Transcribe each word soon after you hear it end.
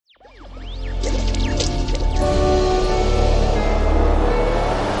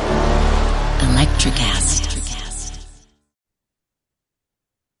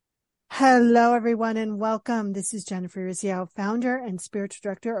Hello, everyone, and welcome. This is Jennifer Rizio, founder and spiritual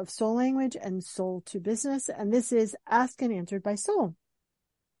director of Soul Language and Soul to Business, and this is Ask and Answered by Soul.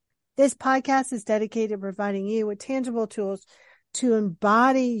 This podcast is dedicated to providing you with tangible tools to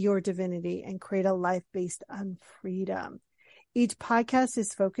embody your divinity and create a life based on freedom. Each podcast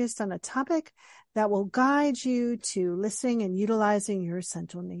is focused on a topic that will guide you to listening and utilizing your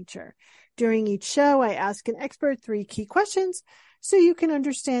essential nature. During each show, I ask an expert 3 key questions so you can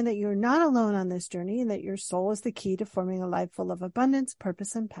understand that you're not alone on this journey and that your soul is the key to forming a life full of abundance,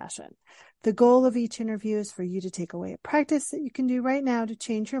 purpose, and passion. The goal of each interview is for you to take away a practice that you can do right now to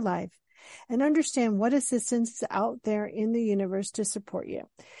change your life and understand what assistance is out there in the universe to support you.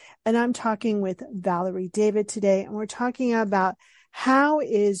 And I'm talking with Valerie David today, and we're talking about how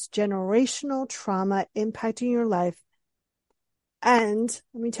is generational trauma impacting your life. And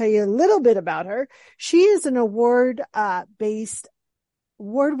let me tell you a little bit about her. She is an award-winning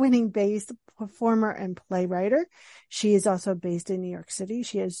based performer and playwright. She is also based in New York City.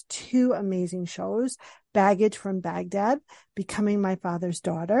 She has 2 amazing shows, Baggage from Baghdad, Becoming My Father's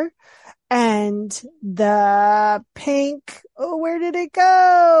Daughter, and the Pink, where did it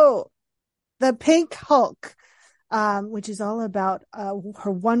go? The Pink Hulk, which is all about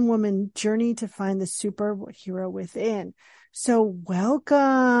her one-woman journey to find the superhero within. So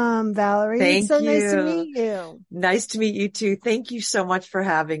welcome, Valerie. Thank it's so you. Nice to meet you. Nice to meet you too. Thank you so much for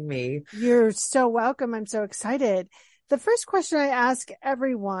having me. You're so welcome. I'm so excited. The first question I ask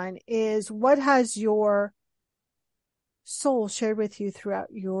everyone is, what has your soul shared with you throughout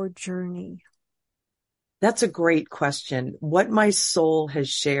your journey? That's a great question. What my soul has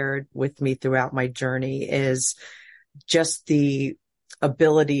shared with me throughout my journey is just the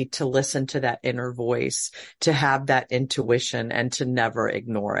ability to listen to that inner voice, to have that intuition, and to never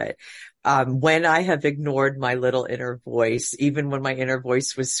ignore it. When I have ignored my little inner voice, even when my inner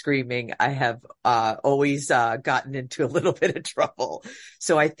voice was screaming, I have always gotten into a little bit of trouble.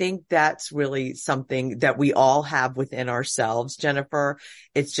 So I think that's really something that we all have within ourselves, Jennifer.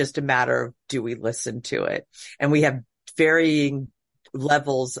 It's just a matter of, do we listen to it? And we have varying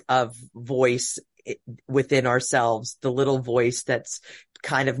levels of voice within ourselves, the little voice that's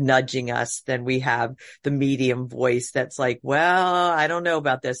kind of nudging us. Then we have the medium voice that's like, well, I don't know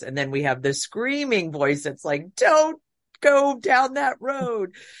about this. And then we have the screaming voice that's like, don't go down that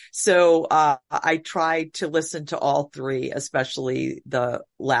road. So I try to listen to all 3, especially the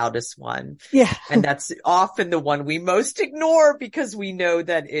loudest one. Yeah. And that's often the one we most ignore because we know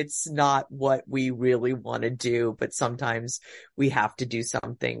that it's not what we really want to do. But sometimes we have to do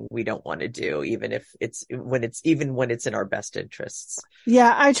something we don't want to do, even when it's in our best interests.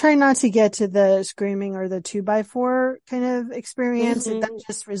 Yeah. I try not to get to the screaming or the 2x4 kind of experience. Mm-hmm. That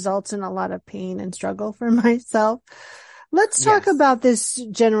just results in a lot of pain and struggle for myself. Let's talk about this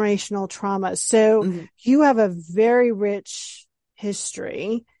generational trauma. So you have a very rich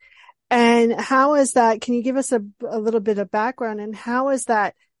history. And how is that? Can you give us a little bit of background, and how has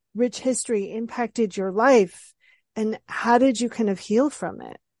that rich history impacted your life? And how did you kind of heal from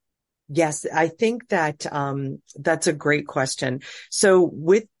it? Yes, I think that that's a great question. So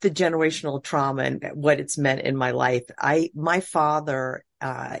with the generational trauma and what it's meant in my life, my father,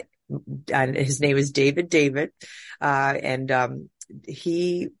 and his name is David, and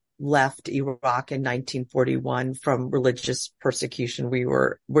he left Iraq in 1941 from religious persecution. We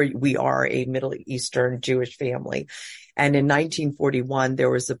are a Middle Eastern Jewish family. And in 1941, there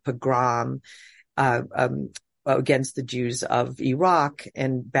was a pogrom, against the Jews of Iraq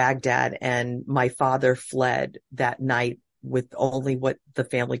and Baghdad. And my father fled that night with only what the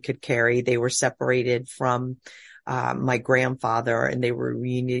family could carry. They were separated from my grandfather, and they were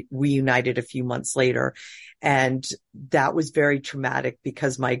reunited a few months later. And that was very traumatic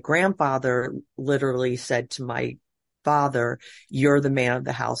because my grandfather literally said to my father, "You're the man of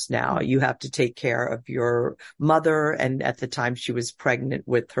the house now. You have to take care of your mother." And at the time she was pregnant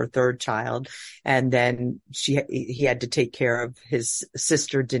with her 3rd child. And then he had to take care of his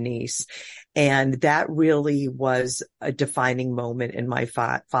sister, Denise. And that really was a defining moment in my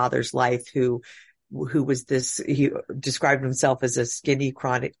father's life, who was he described himself as a skinny,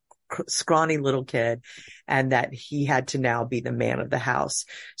 scrawny little kid, and that he had to now be the man of the house.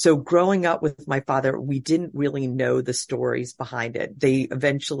 So growing up with my father, we didn't really know the stories behind it. They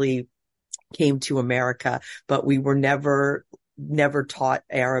eventually came to America, but we were never taught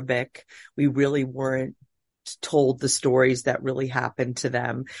Arabic. We really weren't told the stories that really happened to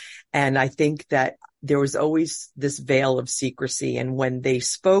them. And I think that there was always this veil of secrecy. And when they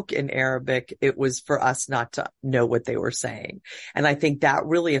spoke in Arabic, it was for us not to know what they were saying. And I think that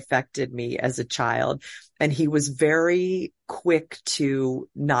really affected me as a child. And he was very quick to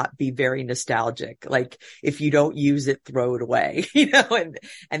not be very nostalgic. Like if you don't use it, throw it away, and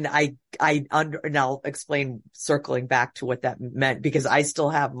and I'll explain circling back to what that meant, because I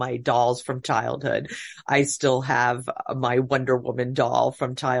still have my dolls from childhood. I still have my Wonder Woman doll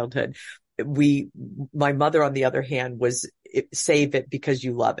from childhood. My mother, on the other hand, was save it because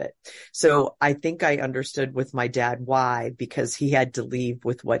you love it. So I think I understood with my dad why, because he had to leave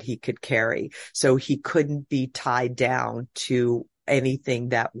with what he could carry. So he couldn't be tied down to anything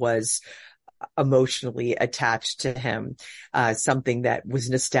that was emotionally attached to him, something that was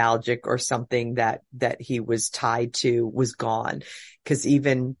nostalgic or something that he was tied to was gone. Because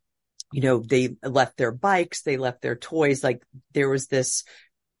even, they left their bikes, they left their toys. Like there was this.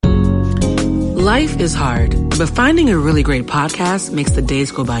 Life is hard, but finding a really great podcast makes the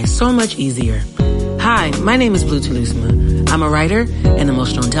days go by so much easier. Hi, my name is Blue Telusma. I'm a writer, an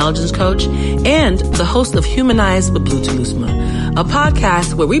emotional intelligence coach, and the host of Humanize with Blue Telusma, a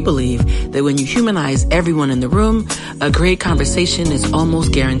podcast where we believe that when you humanize everyone in the room, a great conversation is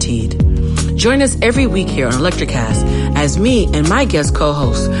almost guaranteed. Join us every week here on Electricast as me and my guest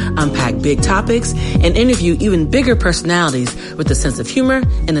co-hosts unpack big topics and interview even bigger personalities with a sense of humor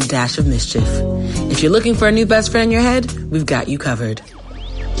and a dash of mischief. If you're looking for a new best friend in your head, we've got you covered.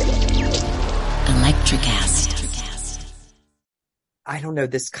 Electricast. I don't know,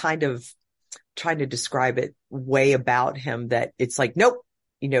 this kind of trying to describe it way about him that it's like, nope,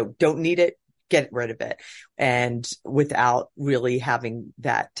 don't need it. Get rid of it. And without really having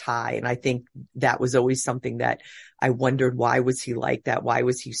that tie. And I think that was always something that I wondered, why was he like that? Why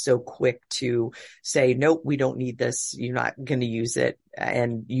was he so quick to say, nope, we don't need this. You're not going to use it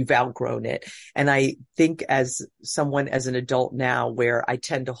and you've outgrown it. And I think as an adult now, where I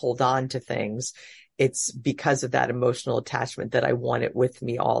tend to hold on to things, it's because of that emotional attachment that I want it with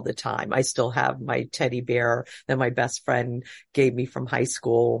me all the time. I still have my teddy bear that my best friend gave me from high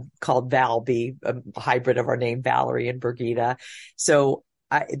school called Valby, a hybrid of our name Valerie and Brigida. So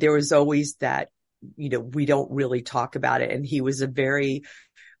there was always that, we don't really talk about it. And he was a very,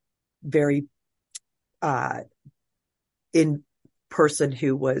 very, in person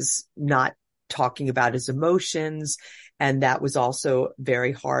who was not talking about his emotions. And that was also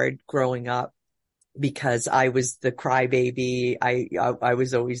very hard growing up, because I was the crybaby. I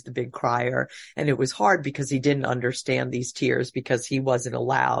was always the big crier, and it was hard because he didn't understand these tears, because he wasn't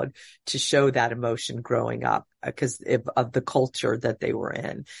allowed to show that emotion growing up because of the culture that they were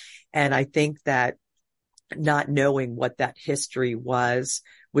in. And I think that not knowing what that history was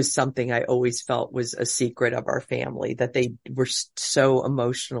something I always felt was a secret of our family, that they were so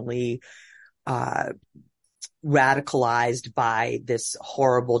emotionally, radicalized by this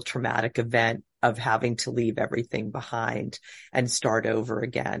horrible traumatic event of having to leave everything behind and start over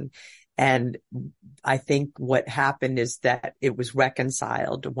again. And I think what happened is that it was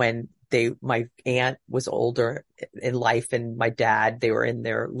reconciled when my aunt was older in life and my dad, they were in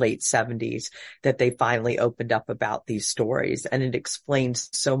their late 70s, that they finally opened up about these stories. And it explains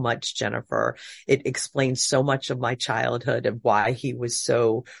so much, Jennifer. It explains so much of my childhood and why he was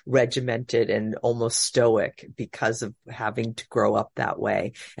so regimented and almost stoic, because of having to grow up that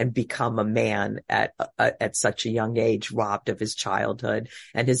way and become a man at such a young age, robbed of his childhood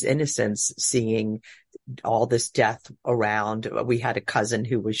and his innocence, seeing all this death around. We had a cousin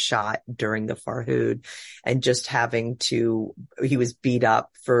who was shot during the Farhud, and just he was beat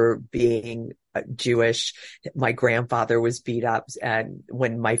up for being Jewish. My grandfather was beat up. And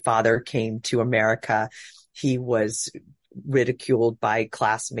when my father came to America, he was ridiculed by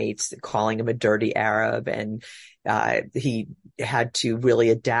classmates, calling him a dirty Arab. And he had to really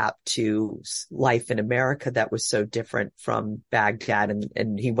adapt to life in America that was so different from Baghdad.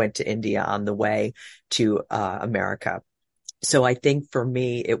 And he went to India on the way to America. So I think for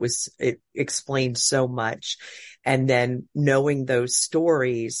me, it explained so much. And then knowing those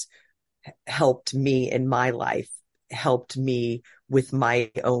stories helped me in my life, helped me with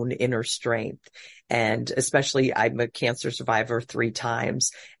my own inner strength. And especially, I'm a cancer survivor 3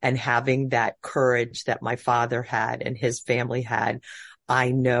 times, and having that courage that my father had and his family had,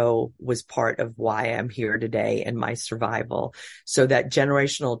 I know was part of why I'm here today and my survival. So that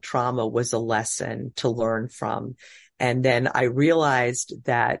generational trauma was a lesson to learn from. And then I realized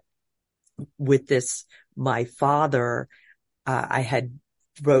that with this, my father, I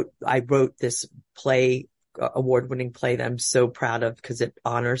wrote this play award-winning play that I'm so proud of because it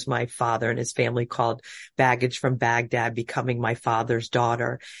honors my father and his family, called Baggage from Baghdad, Becoming My Father's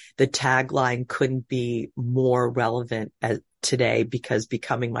Daughter. The tagline couldn't be more relevant today, because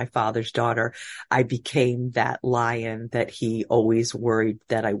becoming my father's daughter, I became that lion that he always worried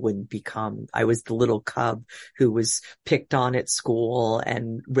that I wouldn't become. I was the little cub who was picked on at school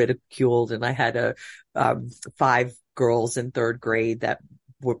and ridiculed. And I had 5 girls in 3rd grade that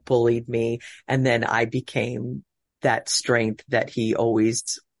bullied me. And then I became that strength that he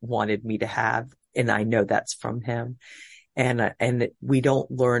always wanted me to have. And I know that's from him. And we don't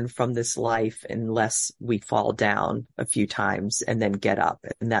learn from this life unless we fall down a few times and then get up.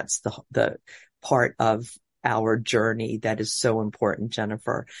 And that's the part of our journey that is so important,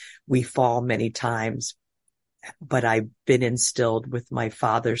 Jennifer. We fall many times, but I've been instilled with my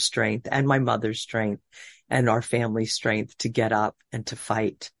father's strength and my mother's strength and our family's strength to get up and to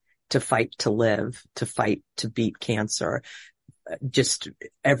fight to live, to fight to beat cancer. Just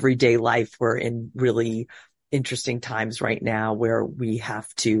everyday life. We're in really interesting times right now where we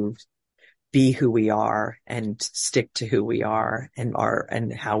have to be who we are and stick to who we are and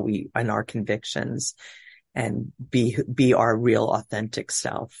our convictions, and be our real authentic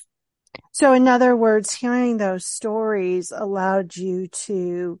self. So in other words, hearing those stories allowed you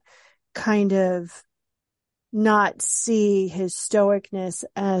to kind of not see his stoicness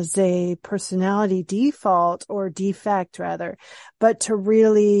as a personality default or defect rather, but to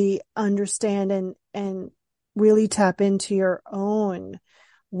really understand and really tap into your own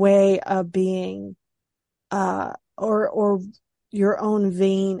way of being, or your own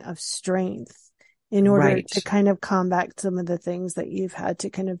vein of strength in order to kind of combat some of the things that you've had to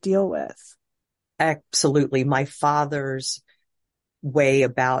kind of deal with. Absolutely. My father's way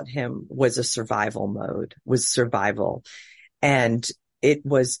about him was a survival. And it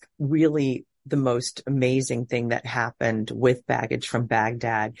was really the most amazing thing that happened with Baggage from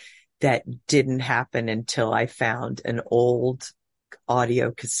Baghdad that didn't happen until I found an old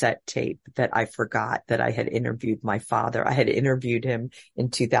audio cassette tape that I forgot that I had interviewed my father. I had interviewed him in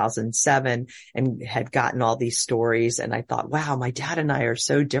 2007 and had gotten all these stories. And I thought, wow, my dad and I are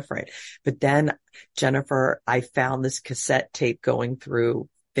so different. But then, Jennifer, I found this cassette tape going through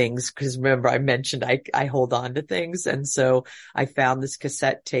things, because remember I mentioned I hold on to things. And so I found this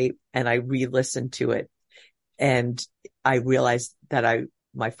cassette tape and I re-listened to it. And I realized that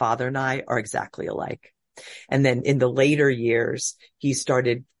my father and I are exactly alike. And then in the later years, he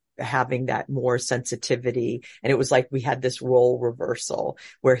started having that more sensitivity. And it was like we had this role reversal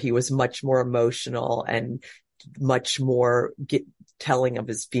where he was much more emotional and much more telling of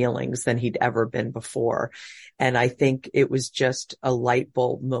his feelings than he'd ever been before. And I think it was just a light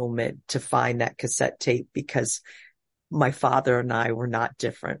bulb moment to find that cassette tape, because my father and I were not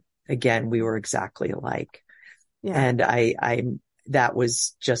different. Again, we were exactly alike. Yeah. And that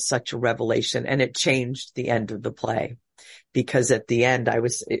was just such a revelation, and it changed the end of the play, because at the end I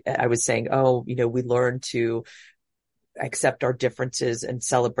was saying, we learn to accept our differences and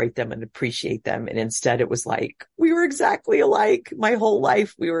celebrate them and appreciate them. And instead it was like, we were exactly alike. My whole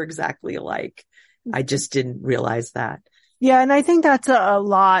life, we were exactly alike. I just didn't realize that. Yeah. And I think that's a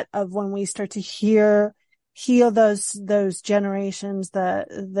lot of when we start to heal those generations,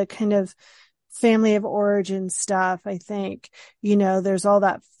 the kind of family of origin stuff. I think, there's all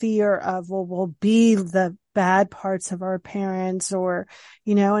that fear of, we'll be the bad parts of our parents, or,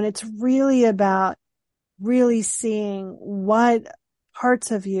 and it's really about really seeing what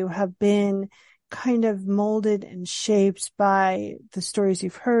parts of you have been kind of molded and shaped by the stories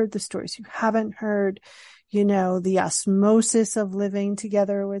you've heard, the stories you haven't heard, the osmosis of living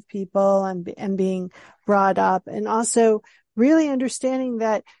together with people and being brought up, and also really understanding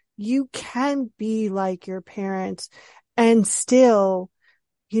that you can be like your parents and still,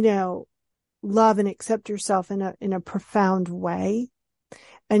 love and accept yourself in a profound way.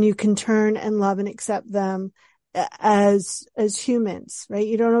 And you can turn and love and accept them as humans, right?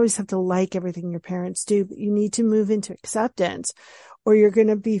 You don't always have to like everything your parents do, but you need to move into acceptance, or you're going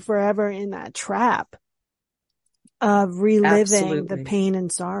to be forever in that trap of reliving the pain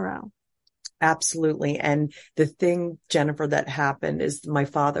and sorrow. Absolutely. And the thing, Jennifer, that happened is my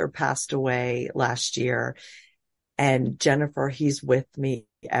father passed away last year, and Jennifer, he's with me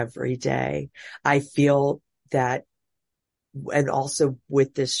every day. I feel that, and also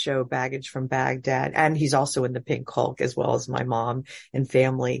with this show, Baggage from Baghdad, and he's also in the Pink Hulk, as well as my mom and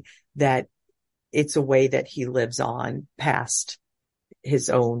family, that it's a way that he lives on past his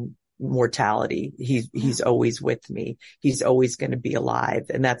own mortality. He's always with me. He's always going to be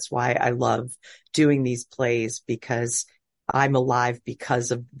alive. And that's why I love doing these plays, because I'm alive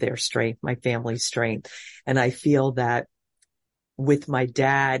because of their strength, my family's strength. And I feel that with my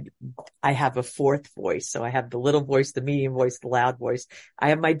dad, I have a fourth voice. So I have the little voice, the medium voice, the loud voice. I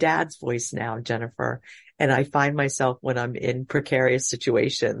have my dad's voice now, Jennifer. And I find myself when I'm in precarious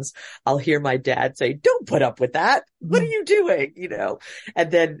situations, I'll hear my dad say, "Don't put up with that. What are you doing?"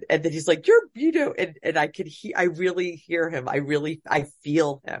 And then he's like, and I really hear him. I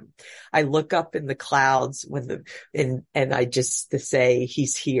feel him. I look up in the clouds and I just to say,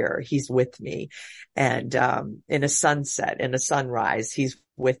 he's here. He's with me. And, in a sunset, in a sunrise, he's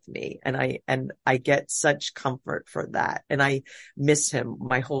with me. And I get such comfort for that. And I miss him.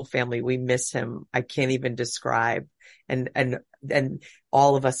 My whole family, we miss him. I can't even describe. And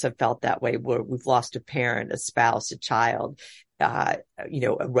all of us have felt that way where we've lost a parent, a spouse, a child, a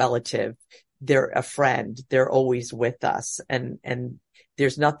relative. They're a friend. They're always with us. And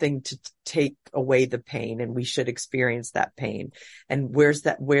there's nothing to take away the pain, and we should experience that pain. And where's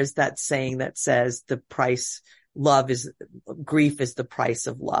that saying that says grief is the price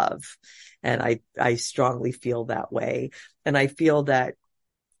of love. And I strongly feel that way. And I feel that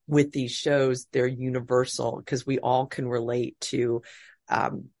with these shows, they're universal because we all can relate to,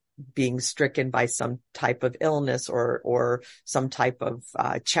 being stricken by some type of illness or some type of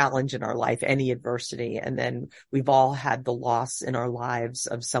challenge in our life, any adversity. And then we've all had the loss in our lives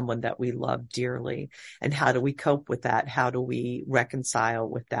of someone that we love dearly. And how do we cope with that? How do we reconcile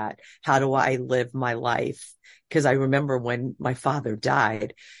with that? How do I live my life? Because I remember when my father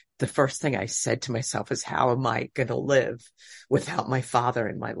died, the first thing I said to myself is, how am I going to live without my father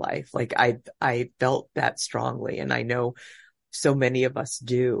in my life? Like I felt that strongly. And I know so many of us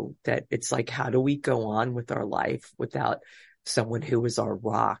do, that it's like, how do we go on with our life without someone who was our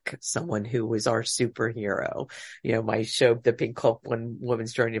rock, someone who was our superhero? My show, The Pink Cloak, One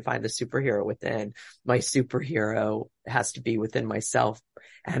Woman's Journey to Find the Superhero Within. My superhero has to be within myself,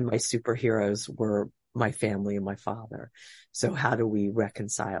 and my superheroes were my family and my father. So how do we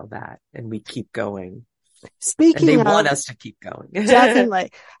reconcile that? And we keep going. Speaking and they of, want us to keep going.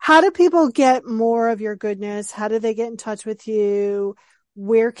 Definitely. How do people get more of your goodness? How do they get in touch with you?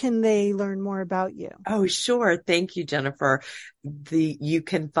 Where can they learn more about you? Oh, sure. Thank you, Jennifer. You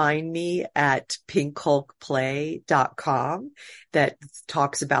can find me at pinkhulkplay.com that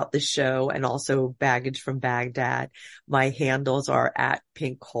talks about the show, and also Baggage from Baghdad. My handles are at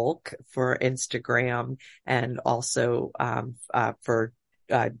pinkhulk for Instagram, and also for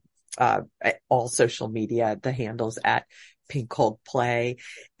all social media, the handles at pinkhulkplay.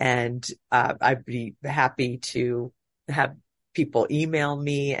 And I'd be happy to have people email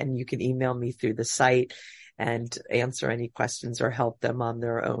me, and you can email me through the site and answer any questions or help them on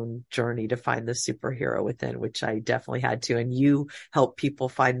their own journey to find the superhero within, which I definitely had to. And you help people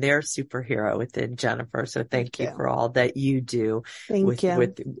find their superhero within, Jennifer. So thank you for all that you do with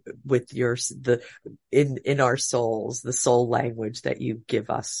your, in our souls, the soul language that you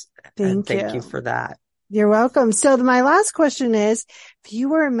give us. Thank you for that. You're welcome. So my last question is, if you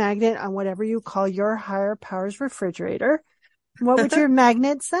were a magnet on whatever you call your higher powers refrigerator, what would your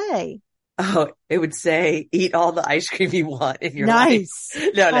magnet say? Oh, it would say, eat all the ice cream you want in your life.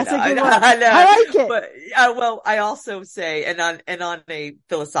 No. I like it. But, I also say, and on a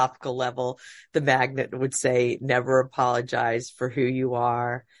philosophical level, the magnet would say, never apologize for who you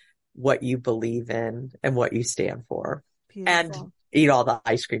are, what you believe in, and what you stand for. Beautiful. And eat all the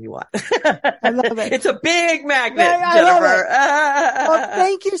ice cream you want. I love it. It's a big magnet, Jennifer. Well,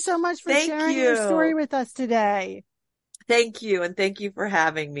 thank you so much for sharing your story with us today. Thank you. And thank you for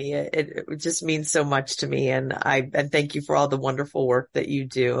having me. It just means so much to me. And thank you for all the wonderful work that you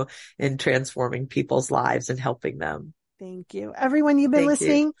do in transforming people's lives and helping them. Thank you. Everyone, you've been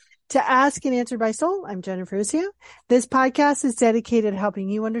listening to Ask and Answered by Soul. I'm Jennifer Ucio. This podcast is dedicated to helping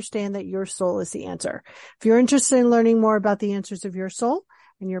you understand that your soul is the answer. If you're interested in learning more about the answers of your soul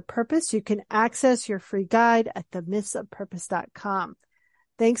and your purpose, you can access your free guide at themythsofpurpose.com.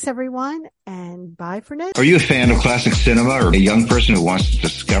 Thanks, everyone, and bye for now. Are you a fan of classic cinema or a young person who wants to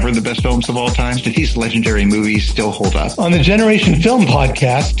discover the best films of all time? Do these legendary movies still hold up? On the Generation Film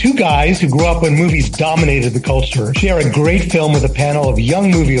podcast, two guys who grew up when movies dominated the culture share a great film with a panel of young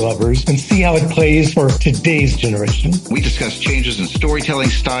movie lovers and see how it plays for today's generation. We discuss changes in storytelling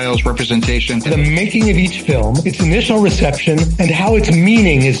styles, representation, the making of each film, its initial reception, and how its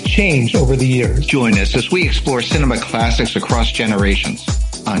meaning has changed over the years. Join us as we explore cinema classics across generations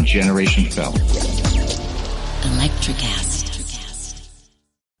on Generation Film. Electricast.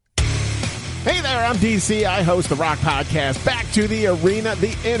 Hey there, I'm DC. I host the Rock Podcast, Back to the Arena,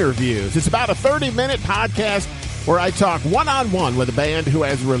 The Interviews. It's about a 30-minute podcast where I talk one-on-one with a band who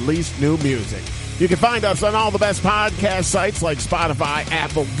has released new music. You can find us on all the best podcast sites like Spotify,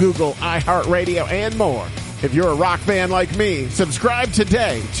 Apple, Google, iHeartRadio, and more. If you're a rock fan like me, subscribe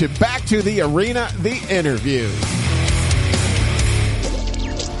today to Back to the Arena, the interview.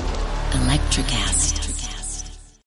 Electricast.